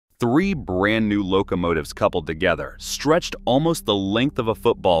Three brand new locomotives coupled together, stretched almost the length of a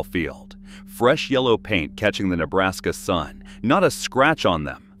football field. Fresh yellow paint catching the Nebraska sun, not a scratch on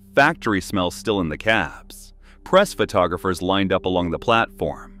them. Factory smell still in the cabs. Press photographers lined up along the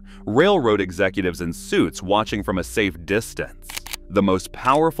platform. Railroad executives in suits watching from a safe distance. The most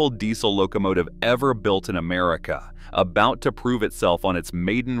powerful diesel locomotive ever built in America, about to prove itself on its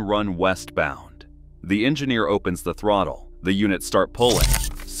maiden run westbound. The engineer opens the throttle. The units start pulling.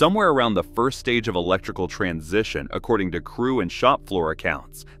 Somewhere around the first stage of electrical transition, according to crew and shop floor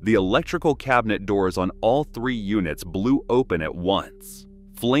accounts, the electrical cabinet doors on all three units blew open at once.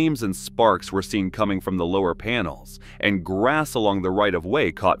 Flames and sparks were seen coming from the lower panels, and grass along the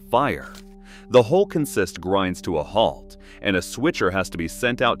right-of-way caught fire. The whole consist grinds to a halt, and a switcher has to be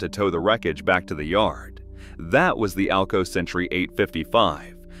sent out to tow the wreckage back to the yard. That was the Alco Century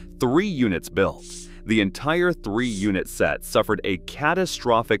 855. 3 units built. The entire 3-unit set suffered a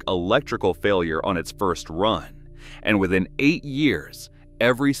catastrophic electrical failure on its first run, and within 8 years,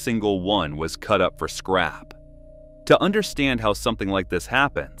 every single one was cut up for scrap. To understand how something like this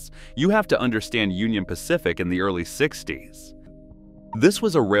happens, you have to understand Union Pacific in the early 60s. This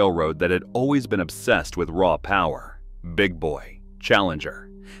was a railroad that had always been obsessed with raw power. Big Boy,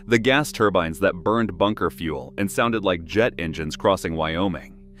 Challenger, the gas turbines that burned bunker fuel and sounded like jet engines crossing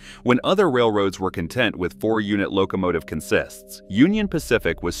Wyoming. When other railroads were content with 4-unit locomotive consists, Union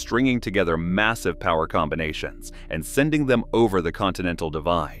Pacific was stringing together massive power combinations and sending them over the Continental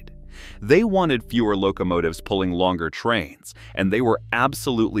Divide. They wanted fewer locomotives pulling longer trains, and they were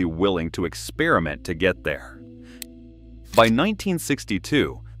absolutely willing to experiment to get there. By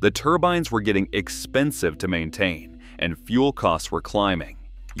 1962, the turbines were getting expensive to maintain, and fuel costs were climbing.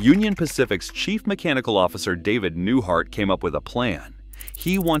 Union Pacific's chief mechanical officer David Newhart came up with a plan.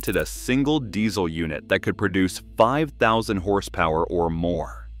 He wanted a single diesel unit that could produce 5,000 horsepower or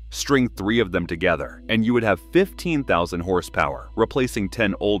more. String 3 of them together, and you would have 15,000 horsepower, replacing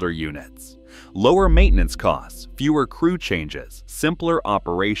 10 older units. Lower maintenance costs, fewer crew changes, simpler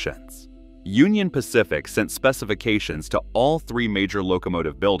operations. Union Pacific sent specifications to all 3 major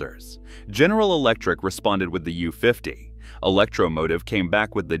locomotive builders. General Electric responded with the U-50. Electro-Motive came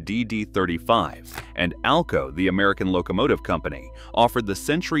back with the DD-35, and Alco, the American Locomotive Company, offered the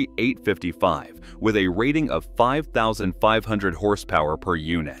Century 855 with a rating of 5,500 horsepower per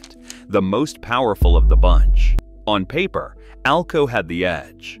unit, the most powerful of the bunch. On paper, Alco had the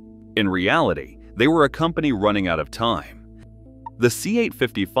edge. In reality, they were a company running out of time. The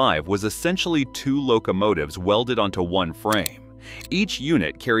C855 was essentially 2 locomotives welded onto one frame. Each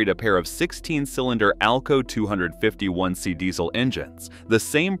unit carried a pair of 16-cylinder Alco 251C diesel engines, the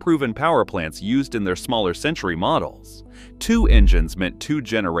same proven power plants used in their smaller Century models. 2 engines meant 2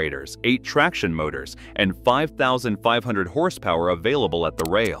 generators, 8 traction motors, and 5,500 horsepower available at the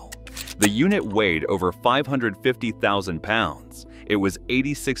rail. The unit weighed over 550,000 pounds. It was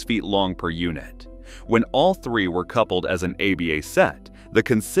 86 feet long per unit. When all 3 were coupled as an ABA set, the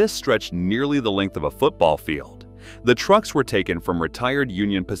consist stretched nearly the length of a football field. The trucks were taken from retired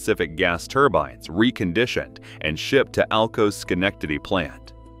Union Pacific gas turbines, reconditioned, and shipped to Alco's Schenectady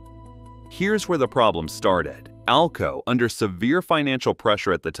plant. Here's where the problem started. Alco, under severe financial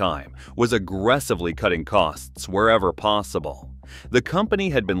pressure at the time, was aggressively cutting costs wherever possible. The company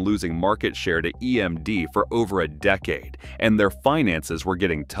had been losing market share to EMD for over a decade, and their finances were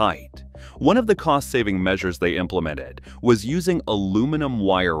getting tight. One of the cost-saving measures they implemented was using aluminum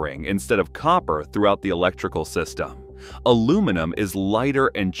wiring instead of copper throughout the electrical system. Aluminum is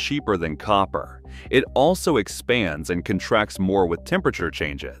lighter and cheaper than copper. It also expands and contracts more with temperature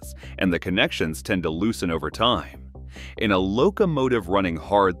changes, and the connections tend to loosen over time. In a locomotive running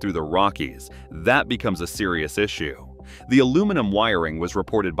hard through the Rockies, that becomes a serious issue. The aluminum wiring was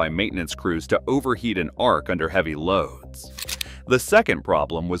reported by maintenance crews to overheat and arc under heavy loads. The second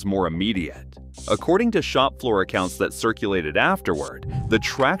problem was more immediate. According to shop floor accounts that circulated afterward, the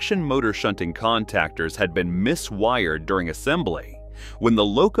traction motor shunting contactors had been miswired during assembly. When the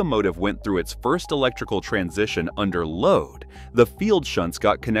locomotive went through its first electrical transition under load, the field shunts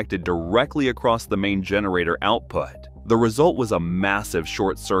got connected directly across the main generator output. The result was a massive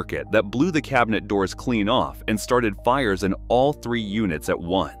short circuit that blew the cabinet doors clean off and started fires in all 3 units at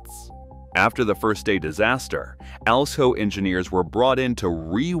once. After the first day disaster, ALSO engineers were brought in to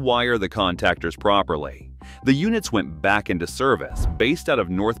rewire the contactors properly. The units went back into service, based out of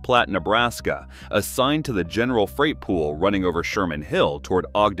North Platte, Nebraska, assigned to the General Freight Pool running over Sherman Hill toward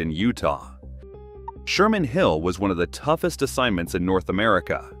Ogden, Utah. Sherman Hill was one of the toughest assignments in North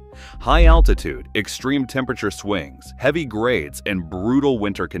America. High altitude, extreme temperature swings, heavy grades, and brutal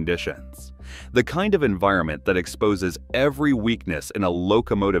winter conditions. The kind of environment that exposes every weakness in a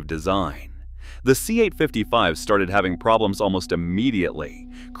locomotive design. The C-855s started having problems almost immediately.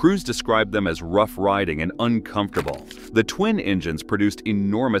 Crews described them as rough riding and uncomfortable. The twin engines produced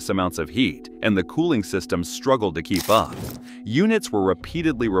enormous amounts of heat, and the cooling system struggled to keep up. Units were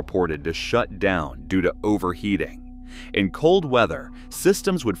repeatedly reported to shut down due to overheating. In cold weather,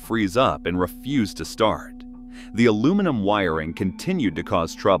 systems would freeze up and refuse to start. The aluminum wiring continued to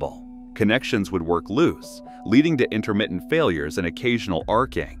cause trouble. Connections would work loose, leading to intermittent failures and occasional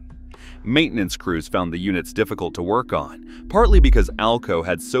arcing. Maintenance crews found the units difficult to work on, partly because ALCO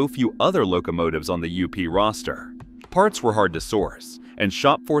had so few other locomotives on the UP roster. Parts were hard to source, and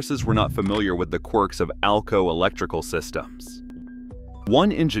shop forces were not familiar with the quirks of ALCO electrical systems.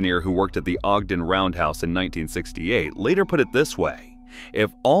 One engineer who worked at the Ogden Roundhouse in 1968 later put it this way: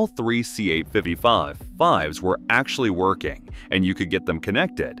 if all three C-855s were actually working and you could get them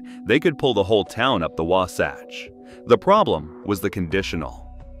connected, they could pull the whole town up the Wasatch. The problem was the conditional.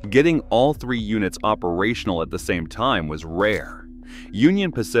 Getting all three units operational at the same time was rare.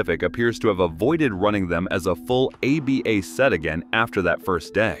 Union Pacific appears to have avoided running them as a full ABA set again after that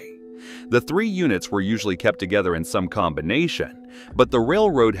first day. The three units were usually kept together in some combination, but the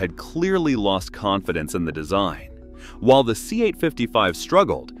railroad had clearly lost confidence in the design. While the C-855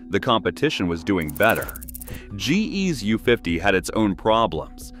 struggled, the competition was doing better. GE's U-50 had its own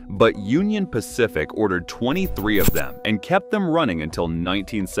problems, but Union Pacific ordered 23 of them and kept them running until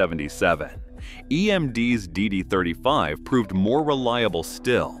 1977. EMD's DD-35 proved more reliable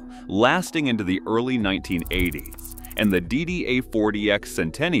still, lasting into the early 1980s, and the DD-A-40X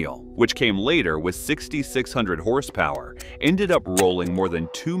Centennial, which came later with 6,600 horsepower, ended up rolling more than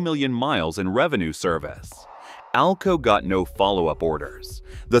 2 million miles in revenue service. ALCO got no follow-up orders.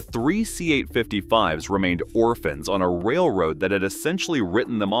 The three C-855s remained orphans on a railroad that had essentially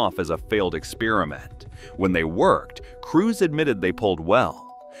written them off as a failed experiment. When they worked, crews admitted they pulled well.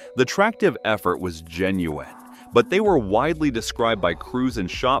 The tractive effort was genuine, but they were widely described by crews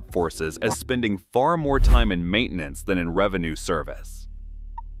and shop forces as spending far more time in maintenance than in revenue service.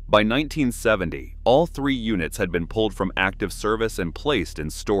 By 1970, all three units had been pulled from active service and placed in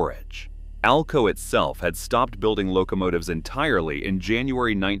storage. ALCO itself had stopped building locomotives entirely in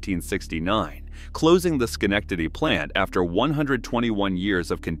January 1969, closing the Schenectady plant after 121 years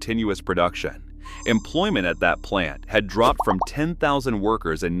of continuous production. Employment at that plant had dropped from 10,000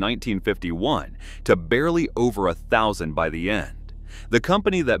 workers in 1951 to barely over 1,000 by the end. The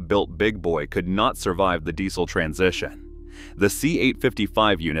company that built Big Boy could not survive the diesel transition. The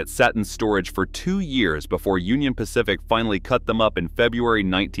C-855 unit sat in storage for 2 years before Union Pacific finally cut them up in February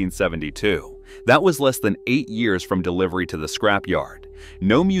 1972. That was less than 8 years from delivery to the scrapyard.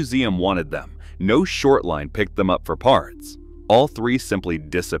 No museum wanted them. No short line picked them up for parts. All three simply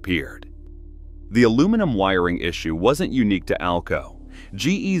disappeared. The aluminum wiring issue wasn't unique to ALCO.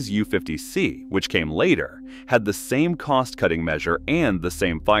 GE's U-50C, which came later, had the same cost-cutting measure and the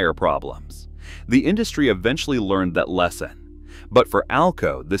same fire problems. The industry eventually learned that lesson. But for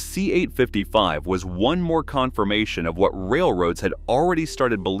ALCO, the C-855 was one more confirmation of what railroads had already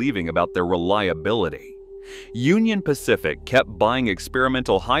started believing about their reliability. Union Pacific kept buying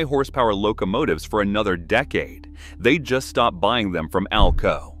experimental high-horsepower locomotives for another decade. They just stopped buying them from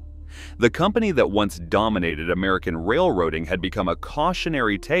ALCO. The company that once dominated American railroading had become a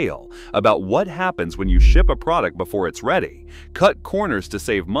cautionary tale about what happens when you ship a product before it's ready, cut corners to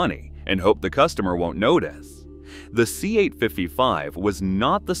save money, and hope the customer won't notice. The C-855 was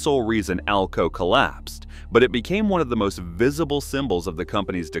not the sole reason ALCO collapsed, but it became one of the most visible symbols of the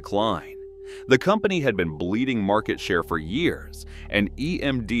company's decline. The company had been bleeding market share for years, and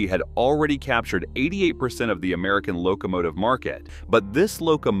EMD had already captured 88% of the American locomotive market, but this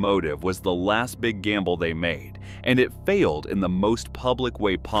locomotive was the last big gamble they made, and it failed in the most public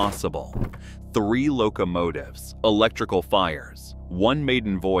way possible. 3 locomotives, electrical fires, 1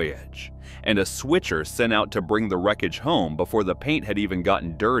 maiden voyage, and a switcher sent out to bring the wreckage home before the paint had even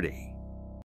gotten dirty.